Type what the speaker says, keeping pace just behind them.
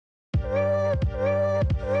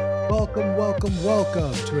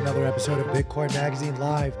Welcome to another episode of Bitcoin Magazine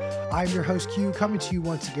Live. I'm your host Q, coming to you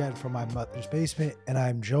once again from my mother's basement, and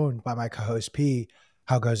I'm joined by my co-host P.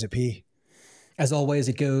 How goes it, P? As always,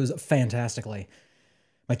 it goes fantastically.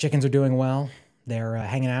 My chickens are doing well. They're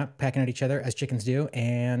hanging out, pecking at each other as chickens do,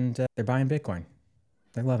 and they're buying Bitcoin.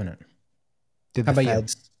 They're loving it. Did How the about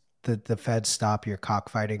feds? Did the feds stop your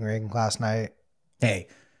cockfighting ring last night? Hey,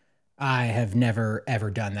 I have never, ever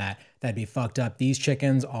done that. That'd be fucked up. These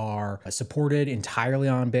chickens are supported entirely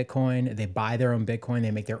on Bitcoin. They buy their own Bitcoin. They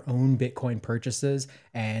make their own Bitcoin purchases,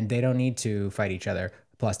 and they don't need to fight each other.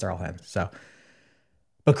 Plus, they're all hens.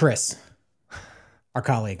 But Chris, our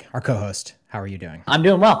colleague, our co-host, how are you doing? I'm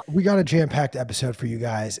doing well. We got a jam-packed episode for you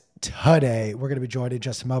guys today. We're going to be joined in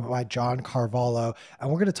just a moment by John Carvalho, and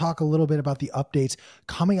we're going to talk a little bit about the updates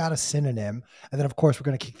coming out of Synonym. And then, of course, we're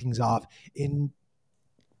going to kick things off in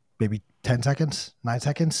maybe 10 seconds, 9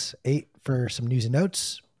 seconds, 8 for some news and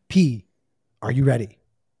notes. P, are you ready?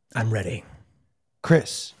 I'm ready.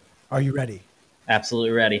 Chris, are you ready?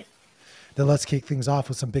 Absolutely ready. Then let's kick things off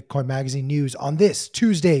with some Bitcoin Magazine news on this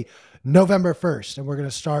Tuesday, November 1st. And we're going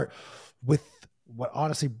to start with what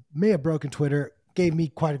honestly may have broken Twitter, gave me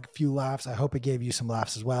quite a few laughs. I hope it gave you some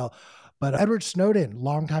laughs as well. But Edward Snowden,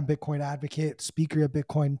 longtime Bitcoin advocate, speaker at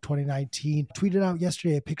Bitcoin 2019, tweeted out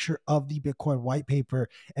yesterday a picture of the Bitcoin white paper,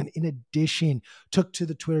 and in addition, took to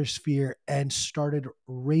the Twitter sphere and started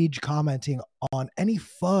rage commenting on any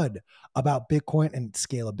FUD about Bitcoin and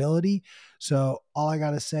scalability. So all I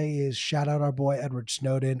got to say is shout out our boy Edward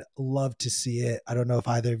Snowden. Love to see it. I don't know if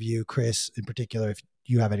either of you, Chris in particular, if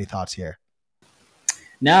you have any thoughts here.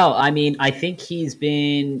 No, I mean, I think he's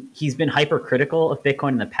been hypercritical of Bitcoin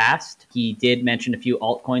in the past. He did mention a few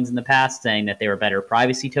altcoins in the past, saying that they were better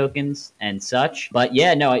privacy tokens and such. But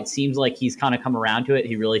yeah, no, it seems like he's kind of come around to it.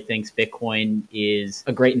 He really thinks Bitcoin is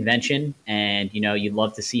a great invention, and you'd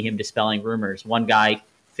love to see him dispelling rumors. One guy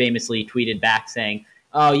famously tweeted back saying,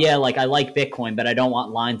 "Oh yeah, like I like Bitcoin, but I don't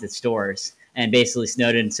want lines at stores." And basically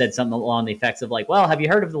Snowden said something along the effects of like, well, have you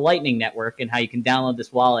heard of the Lightning Network and how you can download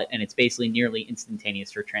this wallet and it's basically nearly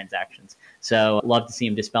instantaneous for transactions? So love to see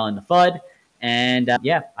him dispelling the FUD. And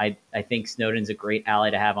I think Snowden's a great ally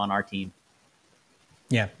to have on our team.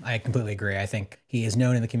 Yeah, I completely agree. I think he is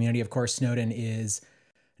known in the community. Of course, Snowden is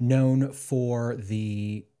known for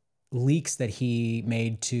the leaks that he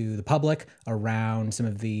made to the public around some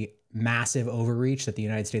of the massive overreach that the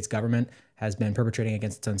United States government has been perpetrating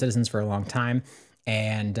against its own citizens for a long time,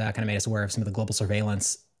 and kind of made us aware of some of the global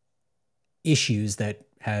surveillance issues that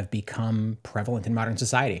have become prevalent in modern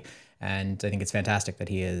society. And I think it's fantastic that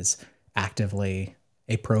he is actively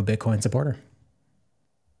a pro-Bitcoin supporter.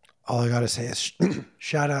 All I got to say is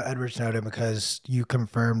shout out Edward Snowden, because you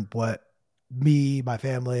confirmed what me, my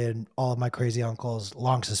family, and all of my crazy uncles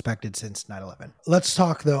long suspected since 9/11. Let's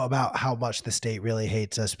talk, though, about how much the state really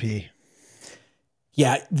hates SP.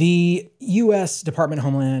 Yeah, the U.S. Department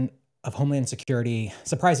of Homeland Security,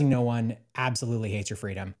 surprising no one, absolutely hates your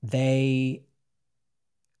freedom. They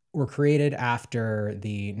were created after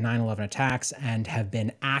the 9/11 attacks and have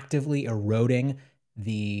been actively eroding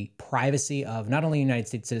the privacy of not only United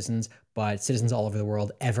States citizens, but citizens all over the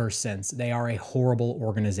world ever since. They are a horrible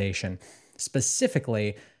organization.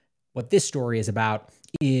 Specifically, what this story is about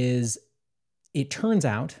is it turns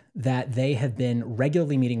out that they have been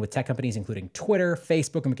regularly meeting with tech companies, including Twitter,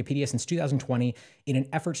 Facebook, and Wikipedia since 2020 in an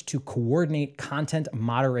effort to coordinate content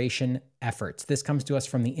moderation efforts. This comes to us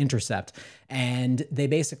from The Intercept, and they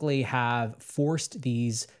basically have forced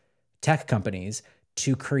these tech companies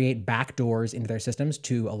to create backdoors into their systems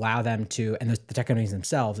to allow them to, and the tech companies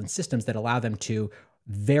themselves, and systems that allow them to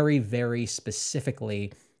very, very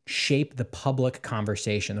specifically shape the public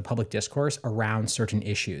conversation, the public discourse around certain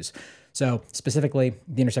issues. So specifically,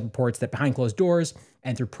 The Intercept reports that behind closed doors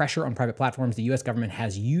and through pressure on private platforms, the U.S. government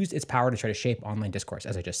has used its power to try to shape online discourse,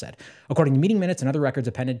 as I just said. According to meeting minutes and other records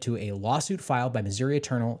appended to a lawsuit filed by Missouri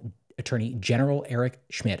Attorney General Eric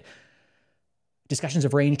Schmidt, discussions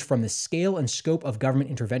have ranged from the scale and scope of government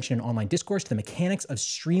intervention in online discourse to the mechanics of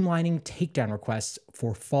streamlining takedown requests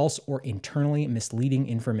for false or internally misleading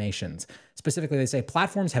informations. Specifically, they say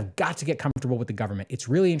platforms have got to get comfortable with the government. It's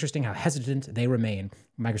really interesting how hesitant they remain.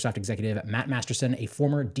 Microsoft executive Matt Masterson, a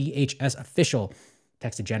former DHS official,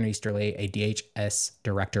 texted Jen Easterly, a DHS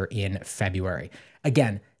director, in February.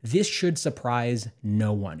 Again, this should surprise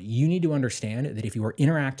no one. You need to understand that if you are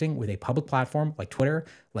interacting with a public platform like Twitter,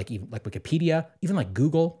 like Wikipedia, even like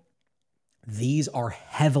Google, these are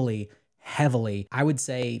heavily, I would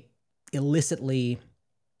say, illicitly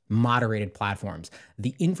moderated platforms.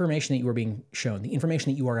 The information that you are being shown, the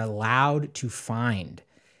information that you are allowed to find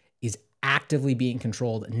is actively being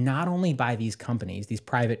controlled not only by these companies, these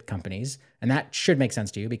private companies, and that should make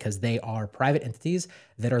sense to you because they are private entities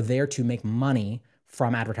that are there to make money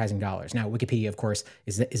from advertising dollars. Now, Wikipedia, of course,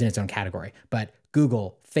 is in its own category, but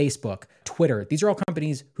Google, Facebook, Twitter, these are all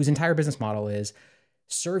companies whose entire business model is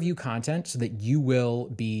serve you content so that you will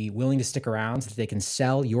be willing to stick around so that they can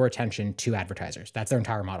sell your attention to advertisers. That's their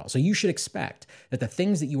entire model. So you should expect that the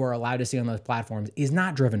things that you are allowed to see on those platforms is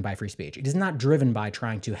not driven by free speech. It is not driven by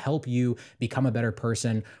trying to help you become a better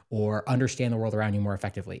person or understand the world around you more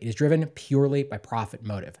effectively. It is driven purely by profit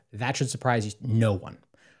motive. That should surprise no one.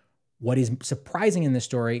 What is surprising in this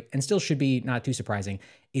story, and still should be not too surprising,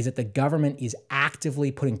 is that the government is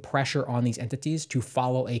actively putting pressure on these entities to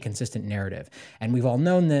follow a consistent narrative. And we've all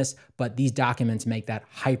known this, but these documents make that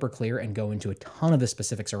hyper clear and go into a ton of the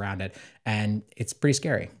specifics around it. And it's pretty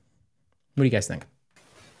scary. What do you guys think?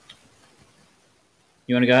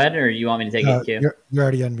 You want to go ahead, or you want me to take it, Q? You're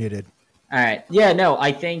already unmuted. All right. Yeah, no,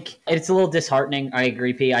 I think it's a little disheartening. I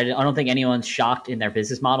agree, P. I don't think anyone's shocked in their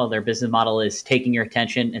business model. Their business model is taking your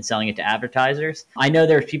attention and selling it to advertisers. I know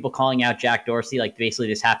there's people calling out Jack Dorsey, like basically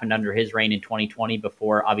this happened under his reign in 2020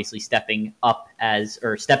 before obviously stepping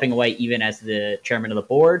away even as the chairman of the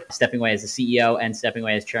board, stepping away as the CEO and stepping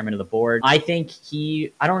away as chairman of the board. I think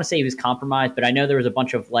I don't want to say he was compromised, but I know there was a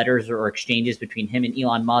bunch of letters or exchanges between him and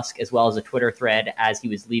Elon Musk, as well as a Twitter thread as he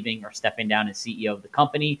was leaving or stepping down as CEO of the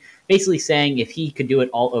company, basically saying if he could do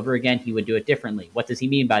it all over again, he would do it differently. What does he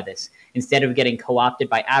mean by this? Instead of getting co-opted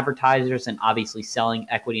by advertisers and obviously selling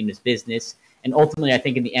equity in his business. And ultimately, I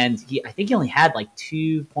think in the end, he only had like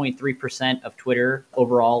 2.3% of Twitter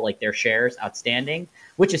overall, like their shares outstanding,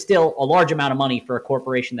 which is still a large amount of money for a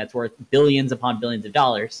corporation that's worth billions upon billions of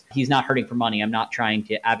dollars. He's not hurting for money. I'm not trying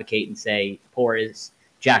to advocate and say poor is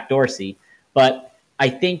Jack Dorsey, but I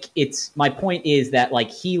think my point is that like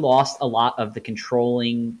he lost a lot of the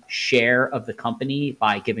controlling share of the company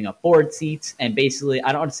by giving up board seats. And basically,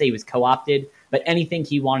 I don't want to say he was co-opted, but anything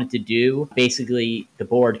he wanted to do, basically the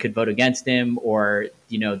board could vote against him or,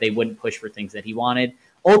 they wouldn't push for things that he wanted.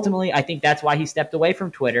 Ultimately, I think that's why he stepped away from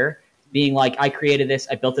Twitter, being like, I created this,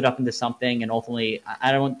 I built it up into something. And ultimately,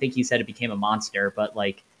 I don't think he said it became a monster, but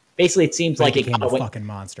like, basically, it seems like it became a fucking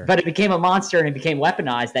monster. But it became a monster and it became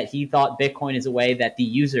weaponized that he thought Bitcoin is a way that the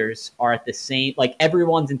users are at the same, like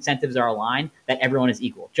everyone's incentives are aligned, that everyone is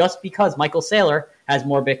equal. Just because Michael Saylor has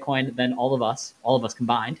more Bitcoin than all of us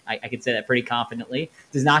combined, I could say that pretty confidently,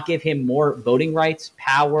 does not give him more voting rights,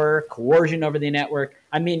 power, coercion over the network.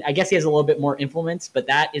 I mean, I guess he has a little bit more influence, but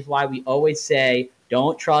that is why we always say,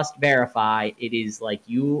 don't trust, verify. It is like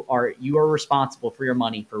you are responsible for your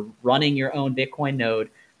money, for running your own Bitcoin node,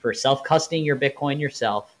 for self-custodying your Bitcoin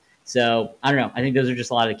yourself. So I don't know. I think those are just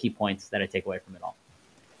a lot of the key points that I take away from it all.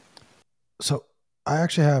 So I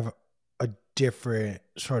actually have a different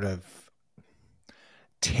sort of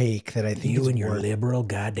take that I think you and your liberal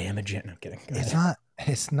goddamn agenda. I'm kidding.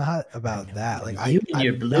 It's not about that. Like you and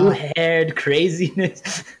your blue-haired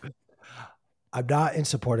craziness. I'm not in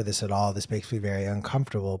support of this at all. This makes me very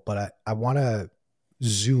uncomfortable, but I want to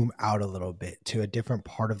zoom out a little bit to a different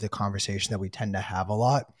part of the conversation that we tend to have a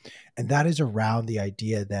lot. And that is around the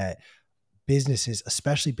idea that businesses,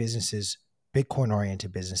 especially businesses, Bitcoin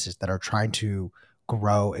oriented businesses that are trying to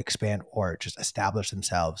grow, expand, or just establish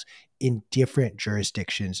themselves in different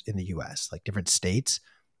jurisdictions in the US, like different states,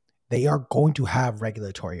 they are going to have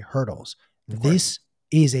regulatory hurdles. This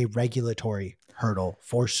is a regulatory hurdle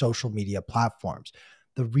for social media platforms.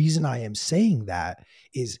 The reason I am saying that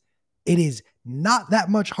is it is not that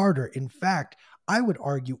much harder. In fact, I would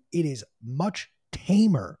argue it is much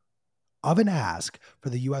tamer of an ask for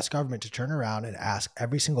the US government to turn around and ask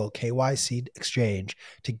every single KYC exchange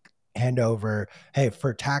to hand over, hey,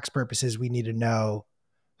 for tax purposes, we need to know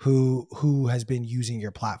who has been using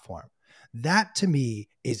your platform. That to me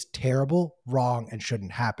is terrible, wrong, and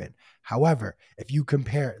shouldn't happen. However, if you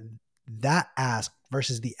compare that ask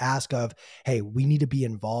versus the ask of, hey, we need to be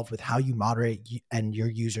involved with how you moderate and your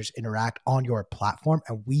users interact on your platform,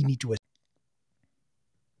 and we need to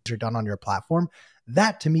are done on your platform,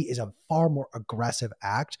 that to me is a far more aggressive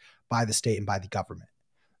act by the state and by the government.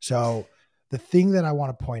 So the thing that I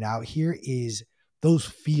want to point out here is those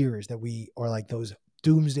fears that or like those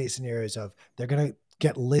doomsday scenarios of they're going to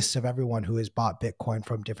get lists of everyone who has bought Bitcoin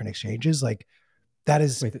from different exchanges. Like that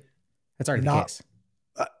is that's already the case.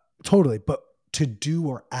 Totally. But to do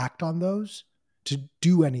or act on those, to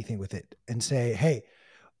do anything with it and say, hey,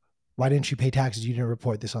 why didn't you pay taxes? You didn't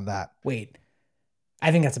report this on that. Wait,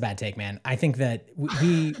 I think that's a bad take, man. I think that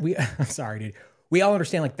we I'm sorry, dude. we all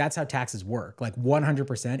understand like that's how taxes work. Like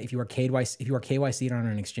 100%, if you are KYC'd on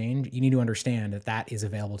an exchange, you need to understand that that is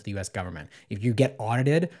available to the US government. If you get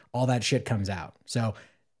audited, all that shit comes out. So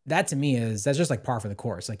that to me that's just like par for the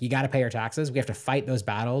course. Like you got to pay your taxes. We have to fight those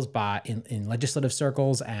battles in legislative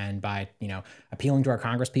circles and by, appealing to our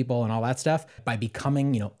Congress people and all that stuff, by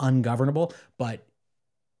becoming, ungovernable. But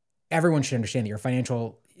everyone should understand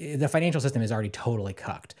that the financial system is already totally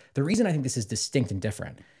cucked. The reason I think this is distinct and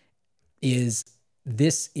different is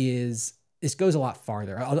this goes a lot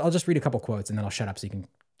farther. I'll just read a couple quotes and then I'll shut up so you can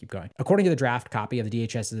keep going. According to the draft copy of the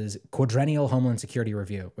DHS's Quadrennial Homeland Security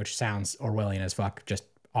Review, which sounds Orwellian as fuck, just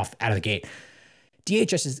off out of the gate,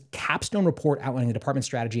 DHS's capstone report outlining the department's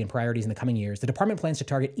strategy and priorities in the coming years, the department plans to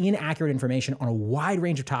target inaccurate information on a wide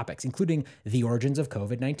range of topics, including the origins of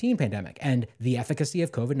COVID-19 pandemic and the efficacy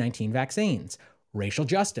of COVID-19 vaccines, racial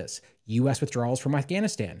justice, U.S. withdrawals from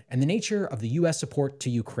Afghanistan, and the nature of the U.S. support to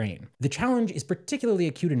Ukraine. The challenge is particularly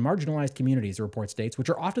acute in marginalized communities, the report states, which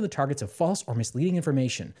are often the targets of false or misleading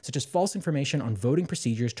information, such as false information on voting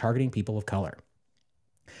procedures targeting people of color.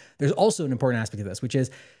 There's also an important aspect of this, which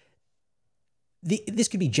is this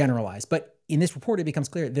could be generalized, but in this report, it becomes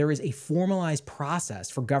clear there is a formalized process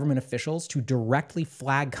for government officials to directly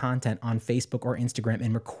flag content on Facebook or Instagram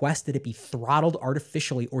and request that it be throttled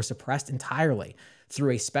artificially or suppressed entirely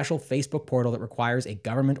through a special Facebook portal that requires a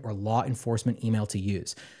government or law enforcement email to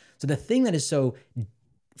use. So the thing that is so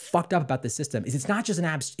fucked up about this system is it's not just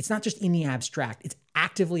in the abstract. It's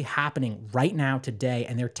actively happening right now today,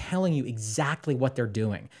 and they're telling you exactly what they're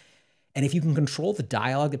doing. And if you can control the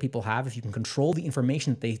dialogue that people have, if you can control the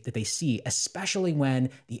information that they see, especially when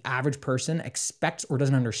the average person expects or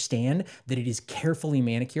doesn't understand that it is carefully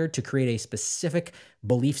manicured to create a specific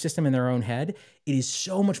belief system in their own head, it is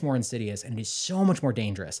so much more insidious and it is so much more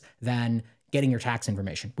dangerous than getting your tax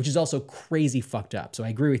information, which is also crazy fucked up. So I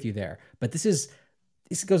agree with you there. But this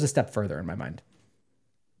goes a step further in my mind.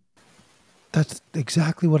 That's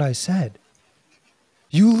exactly what I said.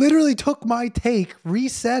 You literally took my take,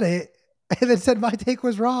 reset it, and then said my take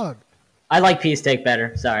was wrong. I like P's take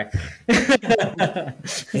better. Sorry.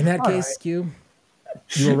 In that case, Q,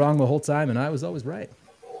 you were wrong the whole time, and I was always right.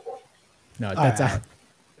 No, that's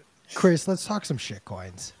Chris, let's talk some shit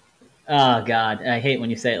coins. Oh, God. I hate when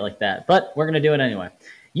you say it like that. But we're going to do it anyway.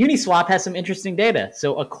 Uniswap has some interesting data.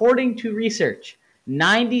 So according to research,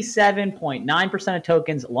 97.9% of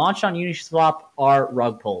tokens launched on Uniswap are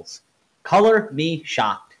rug pulls. Color me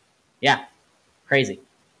shocked. Yeah. Crazy.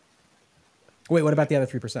 Wait, what about the other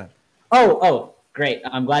 3%? Oh, great.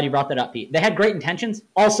 I'm glad you brought that up, Pete. They had great intentions.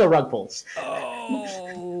 Also rug pulls.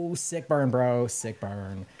 Oh, sick burn, bro. Sick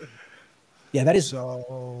burn. Yeah, that is...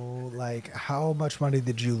 So, like, how much money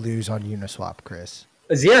did you lose on Uniswap, Chris?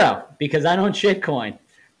 0, because I don't shitcoin.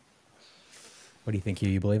 What do you think, Hugh?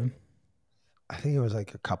 You believe him? I think it was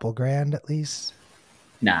like a couple grand at least.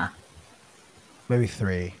 Nah. Maybe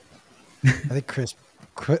 3. I think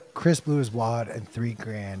Chris blew his wad and 3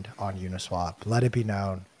 grand on Uniswap. Let it be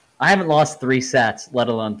known. I haven't lost 3 sets, let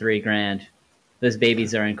alone 3 grand. Those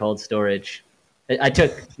babies are in cold storage. I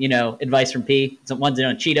took, advice from P. One's on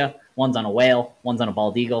a cheetah, one's on a whale, one's on a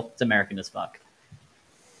bald eagle. It's American as fuck.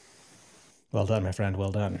 Well done, my friend.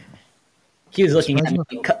 Well done. Q's looking at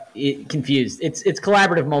me confused. It's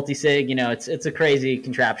collaborative multi-sig. It's a crazy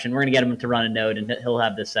contraption. We're going to get him to run a node, and he'll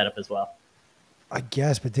have this setup as well. I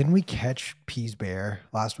guess, but didn't we catch P's bear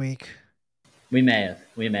last week? We may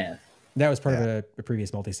have. That was part of a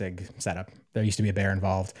previous multi-sig setup. There used to be a bear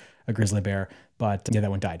involved, a grizzly bear, but that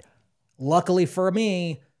one died. Luckily for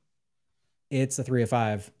me, it's a 3 of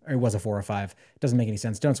 5, or it was a 4 of 5. Doesn't make any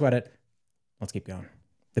sense. Don't sweat it. Let's keep going.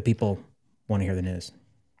 The people want to hear the news.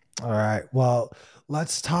 All right. Well,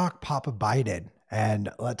 let's talk Papa Biden, and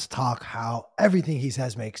let's talk how everything he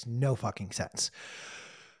says makes no fucking sense.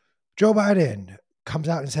 Joe Biden comes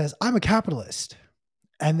out and says, I'm a capitalist,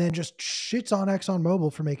 and then just shits on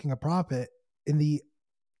ExxonMobil for making a profit in the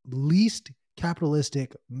least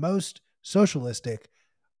capitalistic, most socialistic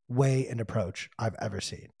way and approach I've ever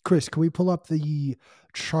seen. Chris, can we pull up the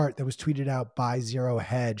chart that was tweeted out by Zero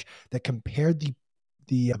Hedge that compared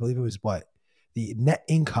the I believe it was the net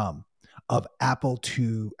income of Apple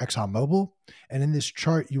to ExxonMobil? And in this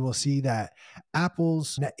chart, you will see that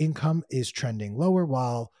Apple's net income is trending lower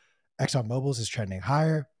while ExxonMobil's is trending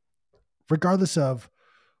higher. Regardless of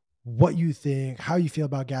what you think, how you feel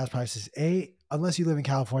about gas prices, unless you live in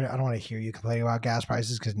California, I don't want to hear you complaining about gas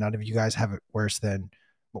prices because none of you guys have it worse than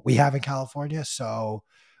what we have in California. So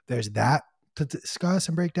there's that to discuss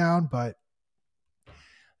and break down. But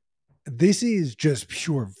this is just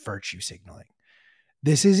pure virtue signaling.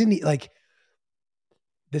 This isn't like,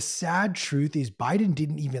 the sad truth is Biden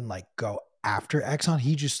didn't even go after Exxon,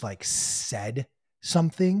 he just like said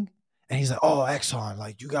something and he's like, oh, Exxon,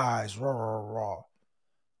 like you guys, rah, rah, rah.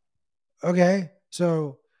 Okay.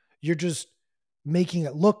 So you're just making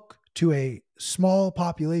it look to a small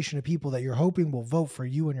population of people that you're hoping will vote for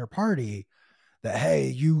you and your party that, hey,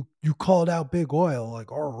 you called out big oil,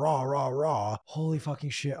 like, oh, rah, rah, rah. Holy fucking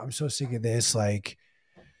shit. I'm so sick of this. Like,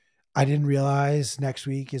 I didn't realize next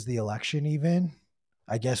week is the election even.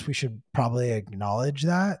 I guess we should probably acknowledge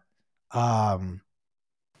that. Throw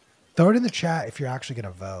it in the chat if you're actually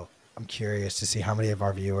going to vote. I'm curious to see how many of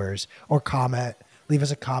our viewers or comment. Leave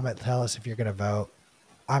us a comment. Tell us if you're going to vote.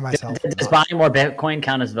 I myself. Does buying more Bitcoin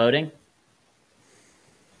count as voting?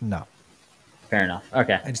 No. Fair enough.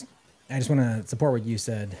 Okay. I just want to support what you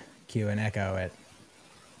said, Q, and echo it.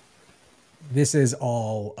 This is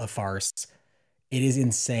all a farce. It is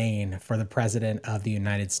insane for the president of the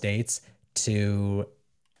United States to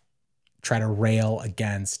try to rail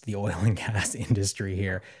against the oil and gas industry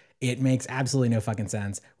here. It makes absolutely no fucking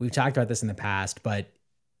sense. We've talked about this in the past, but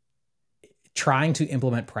trying to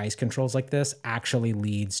implement price controls like this actually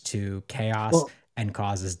leads to chaos and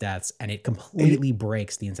causes deaths, and it completely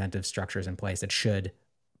breaks the incentive structures in place that should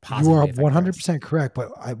positively You are affect 100% correct,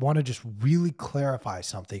 but I want to just really clarify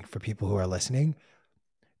something for people who are listening.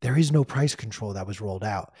 There is no price control that was rolled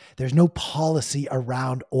out. There's no policy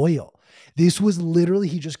around oil. This was literally,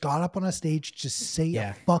 he just got up on a stage to say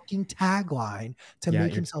a fucking tagline to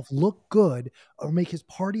make himself look good or make his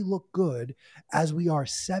party look good as we are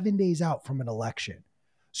 7 days out from an election.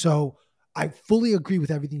 So I fully agree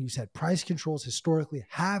with everything you said. Price controls historically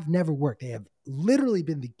have never worked. They have literally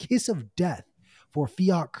been the kiss of death for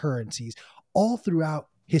fiat currencies all throughout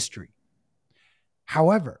history.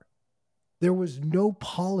 However, there was no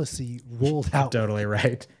policy rolled out. Totally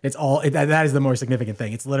right. It's all that is the more significant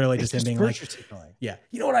thing. It's literally just him being like, signaling. Yeah.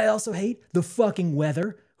 You know what I also hate? The fucking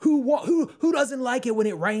weather. Who doesn't like it when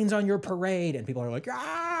it rains on your parade? And people are like,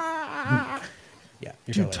 ah. Yeah.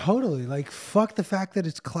 Dude, totally. Like, fuck the fact that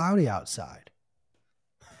it's cloudy outside.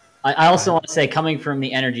 I also want to say, coming from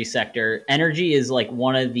the energy sector, energy is like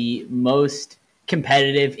one of the most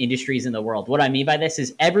competitive industries in the world. What I mean by this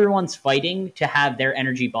is everyone's fighting to have their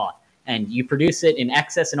energy bought. And you produce it in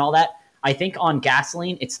excess and all that. I think on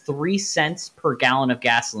gasoline, it's 3 cents per gallon of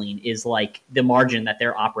gasoline is like the margin that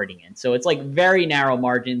they're operating in. So it's like very narrow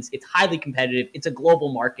margins. It's highly competitive. It's a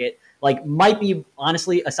global market. Like might be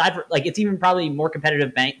honestly, aside from like, it's even probably more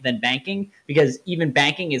competitive than banking, because even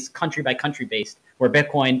banking is country by country based, where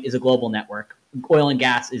Bitcoin is a global network. Oil and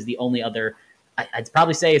gas is the only other, I'd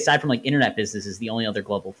probably say aside from like internet business, is the only other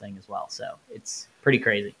global thing as well. So it's pretty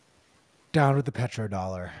crazy. Down with the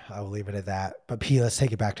petrodollar. I will leave it at that. But P, let's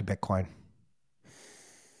take it back to Bitcoin.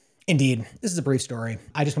 Indeed. This is a brief story.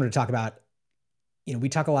 I just wanted to talk about, we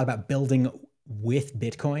talk a lot about building with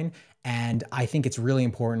Bitcoin, and I think it's really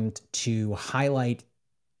important to highlight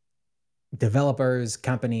developers,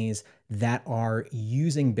 companies that are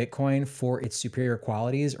using Bitcoin for its superior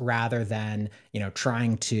qualities rather than,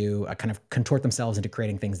 trying to kind of contort themselves into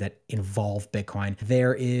creating things that involve Bitcoin.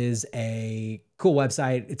 There is a cool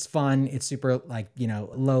website. It's fun. It's super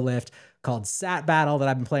low lift, called Sat Battle, that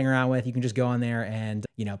I've been playing around with. You can just go on there and,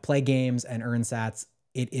 play games and earn sats.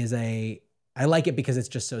 I like it because it's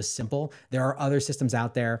just so simple. There are other systems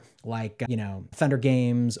out there like, Thunder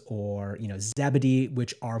Games or, Zebedee,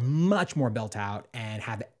 which are much more built out and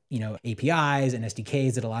have, APIs and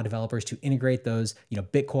SDKs that allow developers to integrate those,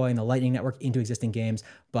 Bitcoin, the Lightning Network into existing games.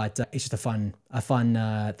 But it's just a fun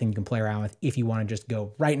thing you can play around with if you want to just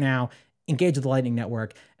go right now, engage with the Lightning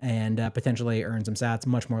Network, and potentially earn some sats.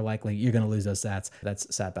 Much more likely you're going to lose those sats. That's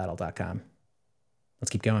satbattle.com. Let's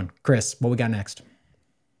keep going. Chris, what we got next?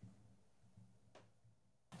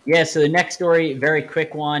 Yeah, so the next story, very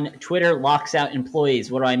quick one. Twitter locks out employees.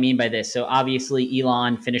 What do I mean by this? So obviously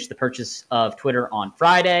Elon finished the purchase of Twitter on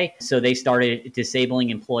Friday. So they started disabling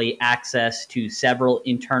employee access to several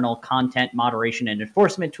internal content moderation and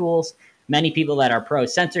enforcement tools. Many people that are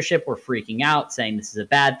pro-censorship were freaking out, saying this is a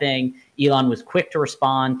bad thing. Elon was quick to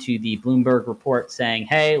respond to the Bloomberg report saying,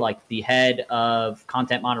 hey, like the head of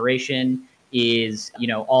content moderation is,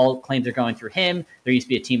 all claims are going through him. There used to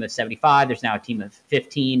be a team of 75. There's now a team of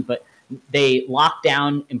 15. But they locked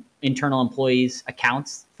down internal employees'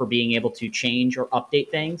 accounts for being able to change or update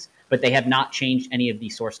things, but they have not changed any of the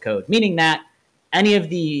source code, meaning that any of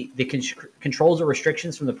the controls or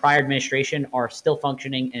restrictions from the prior administration are still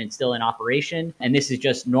functioning and it's still in operation. And this is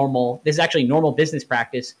just normal. This is actually normal business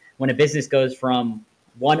practice when a business goes from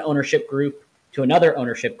one ownership group to another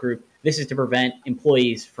ownership group. This is to prevent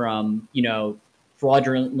employees from,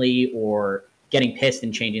 fraudulently or getting pissed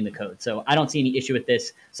and changing the code. So I don't see any issue with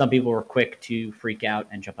this. Some people were quick to freak out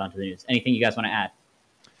and jump onto the news. Anything you guys want to add?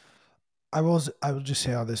 I will just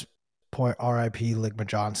say on this point, R.I.P. Ligma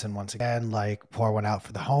Johnson once again. Like, pour one out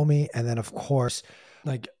for the homie, and then of course,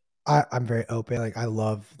 like I'm very open. Like, I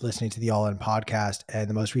love listening to the All In podcast, and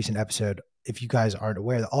the most recent episode. If you guys aren't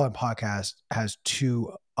aware, the All In podcast has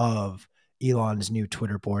two of Elon's new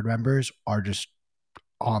Twitter board members are just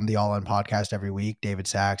on the All In podcast every week. David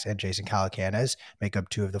Sachs and Jason Calacanis make up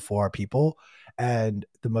two of the four people. And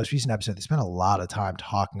the most recent episode, they spent a lot of time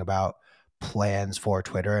talking about plans for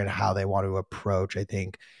Twitter and how they want to approach, I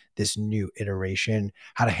think, this new iteration,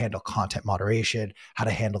 how to handle content moderation, how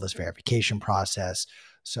to handle this verification process.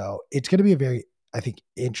 So it's going to be a very, I think,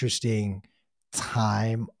 interesting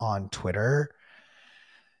time on Twitter.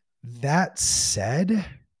 That said,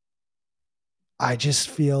 I just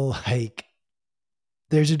feel like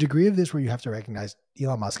there's a degree of this where you have to recognize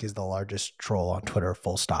Elon Musk is the largest troll on Twitter,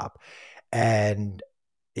 full stop. And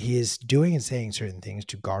he is doing and saying certain things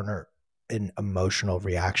to garner an emotional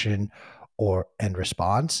reaction and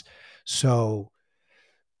response. So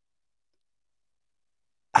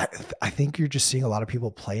I think you're just seeing a lot of people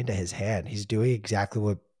play into his hand. He's doing exactly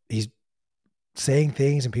what he's saying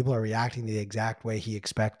things, and people are reacting the exact way he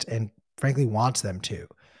expects and frankly wants them to.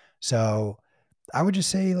 So I would just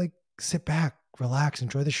say, like, sit back, relax,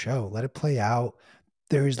 enjoy the show, let it play out.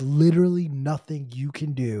 There is literally nothing you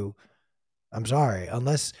can do. I'm sorry,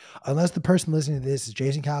 unless the person listening to this is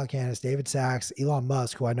Jason Calacanis, David Sachs, Elon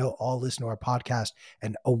Musk, who I know all listen to our podcast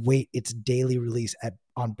and await its daily release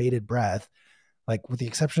on bated breath. Like, with the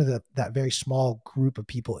exception of that very small group of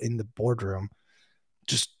people in the boardroom,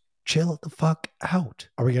 just chill the fuck out.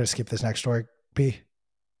 Are we gonna skip this next story, P?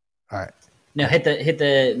 All right. No, hit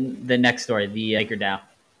the next story, the Maker DAO.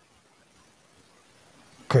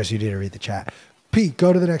 Chris, you need to read the chat. P,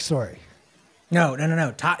 go to the next story. No.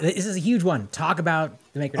 This is a huge one. Talk about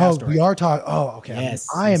the Maker DAO story. We are talking. Oh, okay. Yes.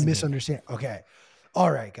 I am misunderstanding. Okay. All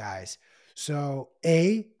right, guys. So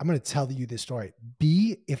A, I'm going to tell you this story.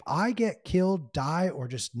 B, if I get killed, die, or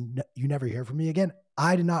just you never hear from me again,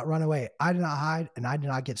 I did not run away. I did not hide, and I did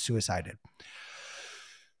not get suicided.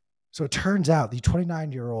 So it turns out the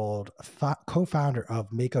 29-year-old co-founder of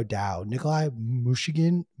Mako DAO, Nikolai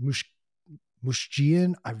Mushjian,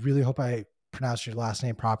 I really hope I pronounced your last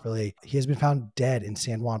name properly. He has been found dead in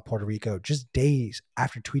San Juan, Puerto Rico, just days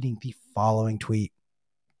after tweeting the following tweet.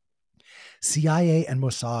 CIA and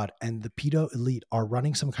Mossad and the pedo elite are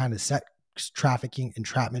running some kind of sex trafficking,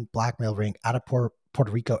 entrapment, blackmail ring out of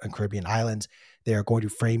Puerto Rico and Caribbean islands. They are going to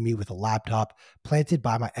frame me with a laptop planted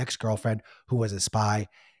by my ex-girlfriend who was a spy.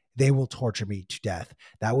 They will torture me to death.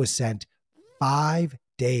 That was sent 5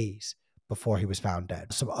 days before he was found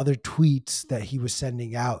dead. Some other tweets that he was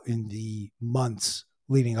sending out in the months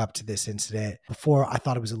leading up to this incident. Before, I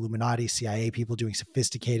thought it was Illuminati, CIA people doing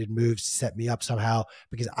sophisticated moves to set me up somehow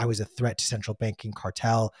because I was a threat to central banking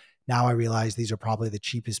cartel. Now I realize these are probably the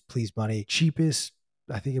cheapest please money. Cheapest,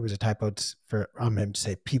 I think it was a typo for him to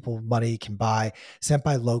say people money can buy, sent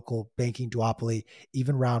by local banking duopoly.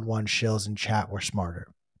 Even round one shills in chat were smarter.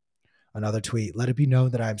 Another tweet, let it be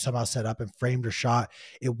known that I am somehow set up and framed or shot.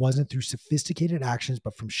 It wasn't through sophisticated actions,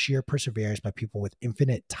 but from sheer perseverance by people with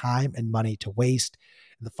infinite time and money to waste.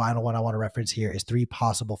 And the final one I want to reference here is 3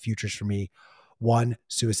 possible futures for me. 1,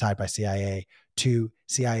 suicide by CIA. 2,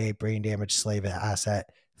 CIA brain damage slave asset.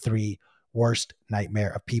 3, worst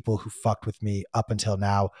nightmare of people who fucked with me up until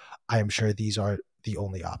now. I am sure these are the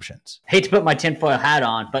only options. Hate to put my tinfoil hat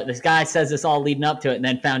on, but this guy says this all leading up to it and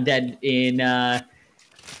then found dead in...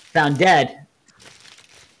 Found dead.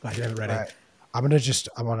 Glad you have it ready. Right. I want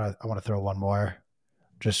to throw one more,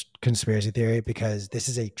 just conspiracy theory, because this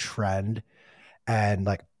is a trend, and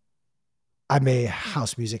like, I'm a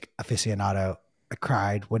house music aficionado. I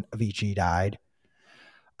cried when Avicii died.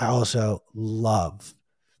 I also love,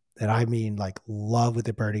 and I mean like love with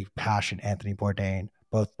a burning passion, Anthony Bourdain,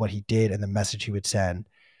 both what he did and the message he would send.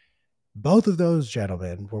 Both of those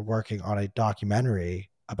gentlemen were working on a documentary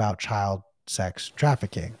about child sex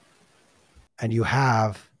trafficking. And you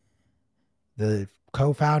have the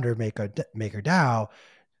co-founder Maker DAO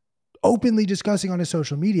openly discussing on his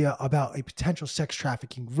social media about a potential sex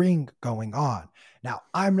trafficking ring going on. Now,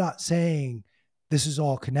 I'm not saying this is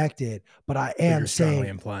all connected, but I am saying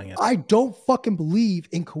implying it. I don't fucking believe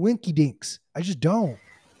in coinkydinks. I just don't.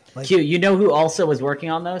 Like, Q, you know who also was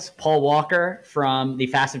working on those? Paul Walker from the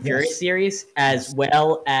Fast and Furious series, as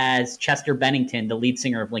well as Chester Bennington, the lead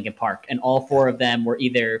singer of Linkin Park. And all 4 of them were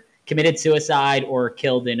either committed suicide or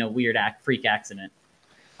killed in a weird freak accident.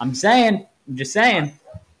 I'm just saying.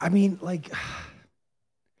 I mean, like,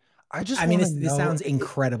 I just I mean, want to this know sounds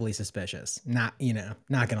incredibly suspicious. Not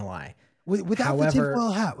gonna lie. without the However,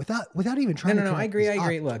 tinfoil hat, without even trying no, to I connect agree. these I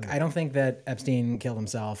agree. dots Look, to I it. don't think that Epstein killed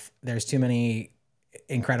himself. There's too many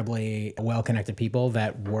incredibly well-connected people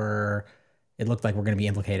that it looked like we're going to be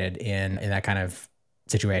implicated in that kind of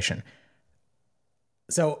situation.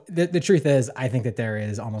 So the truth is, I think that there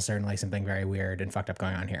is almost certainly something very weird and fucked up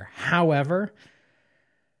going on here. However,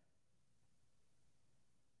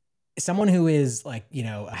 someone who is like,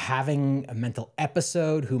 having a mental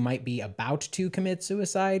episode, who might be about to commit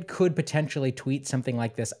suicide, could potentially tweet something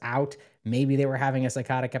like this out. Maybe they were having a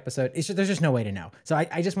psychotic episode. There's just no way to know. So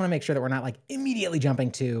I just want to make sure that we're not like immediately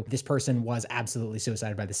jumping to this person was absolutely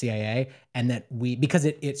suicided by the CIA, and that because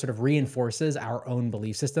it sort of reinforces our own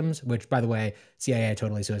belief systems, which, by the way, CIA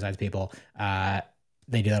totally suicides people.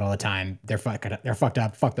 They do that all the time. They're fucked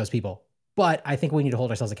up. Fuck those people. But I think we need to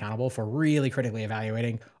hold ourselves accountable for really critically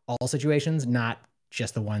evaluating all situations, not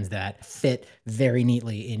just the ones that fit very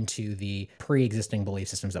neatly into the pre-existing belief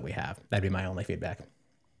systems that we have. That'd be my only feedback.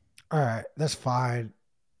 All right, that's fine.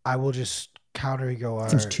 I will just counter your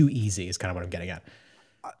Seems too easy is kind of what I'm getting at.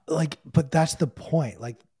 but that's the point.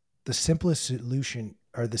 Like, the simplest solution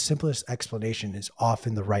or the simplest explanation is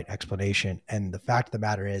often the right explanation. And the fact of the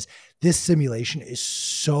matter is, this simulation is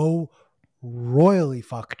so royally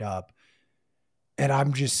fucked up. And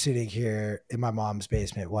I'm just sitting here in my mom's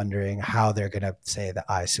basement wondering how they're going to say that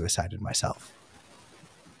I suicided myself.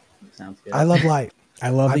 Sounds good. I love life. I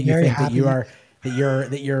love that you think happy.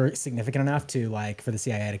 that you're significant enough to, like, for the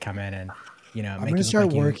CIA to come in and, I'm make gonna you start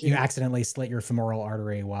look like working. you accidentally slit your femoral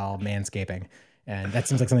artery while manscaping. And that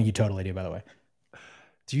seems like something you totally do, by the way.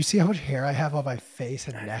 Do you see how much hair I have on my face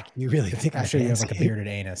and neck? You really think I'm I sure you have like a manscape? bearded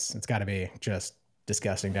anus. It's got to be just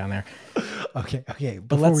disgusting down there. Okay.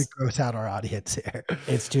 Before we gross out our audience here.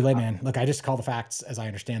 It's too late, man. Look, I just call the facts as I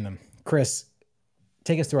understand them. Chris,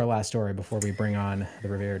 take us through our last story before we bring on the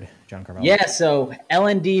revered John Carvalho. Yeah, so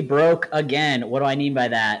LND broke again. What do I mean by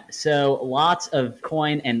that? So lots of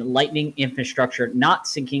coin and Lightning infrastructure not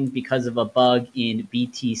syncing because of a bug in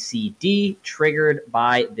BTCD triggered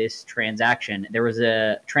by this transaction. There was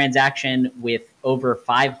a transaction with over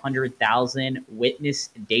 500,000 witness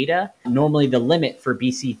data. Normally the limit for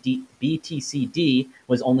BTCD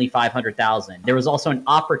was only 500,000. There was also an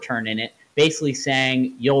op return in it, basically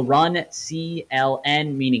saying you'll run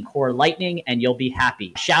CLN, meaning Core Lightning, and you'll be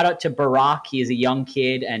happy. Shout out to Barack. He is a young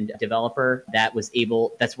kid and developer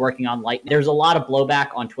that's working on Lightning. There's a lot of blowback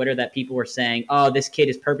on Twitter that people were saying, oh, this kid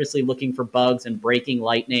is purposely looking for bugs and breaking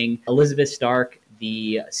Lightning. Elizabeth Stark,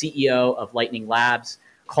 the CEO of Lightning Labs,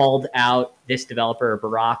 called out this developer,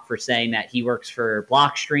 Barack, for saying that he works for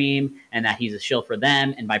Blockstream and that he's a shill for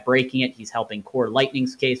them. And by breaking it, he's helping Core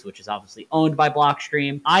Lightning's case, which is obviously owned by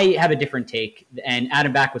Blockstream. I have a different take. And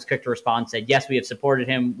Adam Back was quick to respond, said, yes, we have supported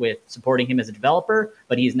him with supporting him as a developer,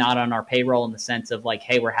 but he's not on our payroll in the sense of like,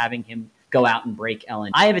 hey, we're having him go out and break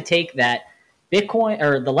LN. I have a take that Bitcoin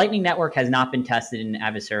or the Lightning Network has not been tested in an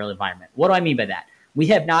adversarial environment. What do I mean by that? We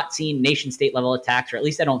have not seen nation-state level attacks, or at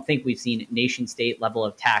least I don't think we've seen nation-state level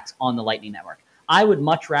attacks on the Lightning Network. I would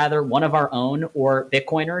much rather one of our own or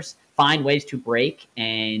Bitcoiners find ways to break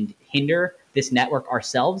and hinder this network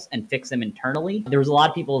ourselves and fix them internally. There was a lot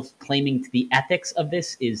of people claiming the ethics of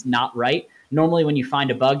this is not right. Normally, when you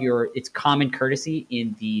find a bug, it's common courtesy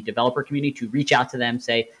in the developer community to reach out to them,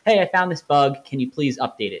 say, hey, I found this bug. Can you please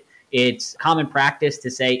update it? It's common practice to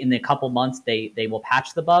say in a couple months they will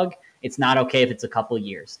patch the bug. It's not okay if it's a couple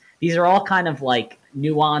years. These are all kind of like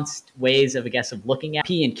nuanced ways of, I guess, of looking at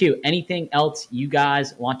P and Q. Anything else you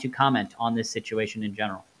guys want to comment on this situation in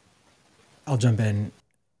general? I'll jump in,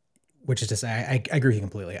 which is to say, I agree with you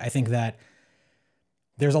completely. I think that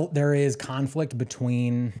there is conflict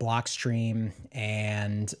between Blockstream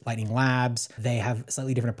and Lightning Labs. They have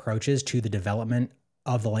slightly different approaches to the development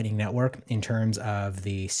of the Lightning Network in terms of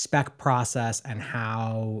the spec process and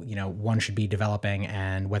how, one should be developing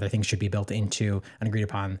and whether things should be built into an agreed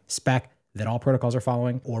upon spec that all protocols are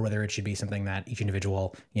following, or whether it should be something that each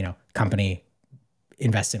individual, company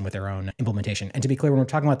invests in with their own implementation. And to be clear, when we're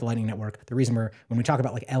talking about the Lightning Network, the reason when we talk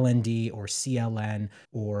about like LND or CLN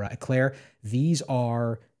or Eclair, these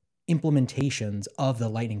are implementations of the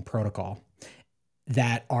Lightning protocol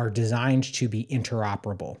that are designed to be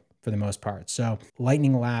interoperable for the most part. So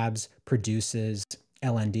Lightning Labs produces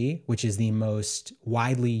LND, which is the most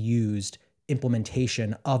widely used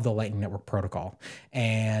implementation of the Lightning Network protocol.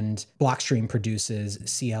 And Blockstream produces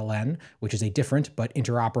CLN, which is a different but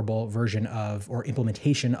interoperable version of or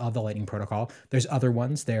implementation of the Lightning protocol. There's other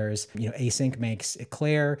ones. There's, Async makes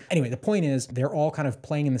Eclair. Anyway, the point is they're all kind of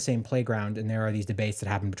playing in the same playground, and there are these debates that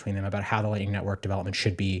happen between them about how the Lightning Network development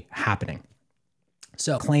should be happening.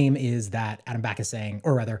 So claim is that Adam Back is saying,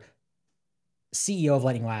 or rather, CEO of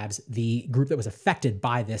Lightning Labs, the group that was affected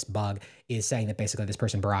by this bug, is saying that basically this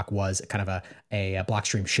person, Barack, was kind of a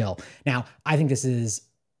Blockstream shill. Now, I think this is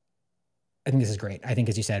great. I think,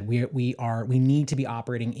 as you said, we need to be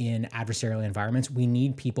operating in adversarial environments. We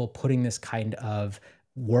need people putting this kind of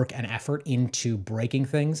work and effort into breaking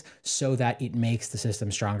things so that it makes the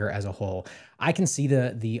system stronger as a whole. I can see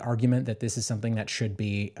the argument that this is something that should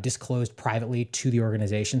be disclosed privately to the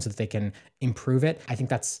organization so that they can improve it. I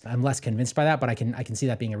think I'm less convinced by that, but I can see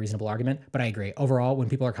that being a reasonable argument. But I agree. Overall, when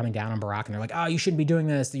people are coming down on Barack and they're like, "Oh, you shouldn't be doing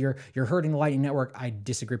this. You're hurting the Lightning Network," I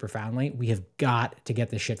disagree profoundly. We have got to get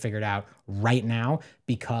this shit figured out right now,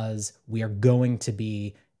 because we are going to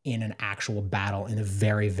be in an actual battle in the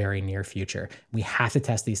very, very near future. We have to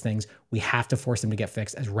test these things. We have to force them to get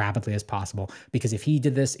fixed as rapidly as possible, because if he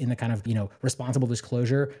did this in the kind of, responsible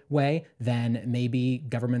disclosure way, then maybe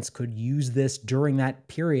governments could use this during that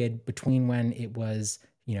period between when it was,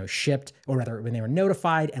 shipped, or rather when they were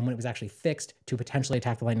notified and when it was actually fixed, to potentially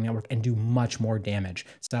attack the Lightning Network and do much more damage.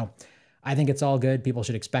 So I think it's all good. People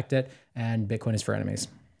should expect it, and Bitcoin is for enemies.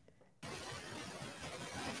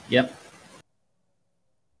 Yep.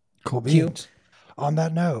 Cool beans. On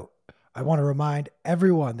that note, I want to remind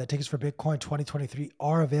everyone that tickets for Bitcoin 2023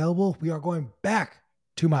 are available. We are going back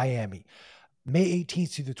to Miami, May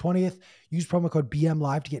 18th to the 20th. Use promo code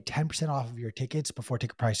BMLive to get 10% off of your tickets before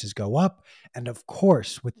ticket prices go up. And of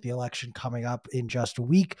course, with the election coming up in just a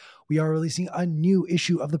week, we are releasing a new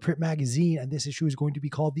issue of the print magazine, and this issue is going to be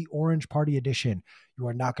called the Orange Party Edition. You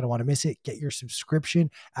are not going to want to miss it. Get your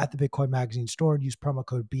subscription at the Bitcoin Magazine store and use promo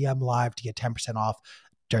code BMLive to get 10% off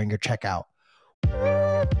during your checkout.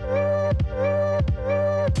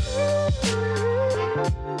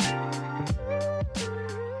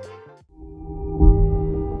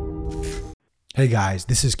 Hey guys,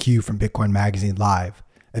 this is Q from Bitcoin Magazine Live.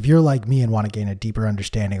 If you're like me and want to gain a deeper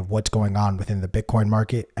understanding of what's going on within the Bitcoin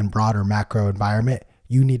market and broader macro environment,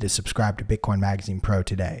 you need to subscribe to Bitcoin Magazine Pro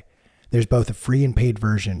today. There's both a free and paid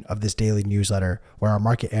version of this daily newsletter where our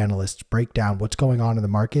market analysts break down what's going on in the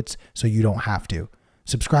markets so you don't have to.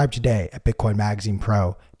 Subscribe today at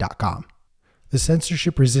bitcoinmagazinepro.com. The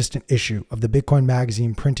censorship-resistant issue of the Bitcoin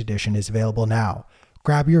Magazine print edition is available now.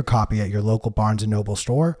 Grab your copy at your local Barnes & Noble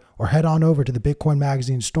store or head on over to the Bitcoin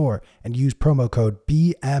Magazine store and use promo code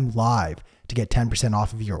BMLive to get 10%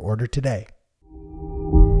 off of your order today.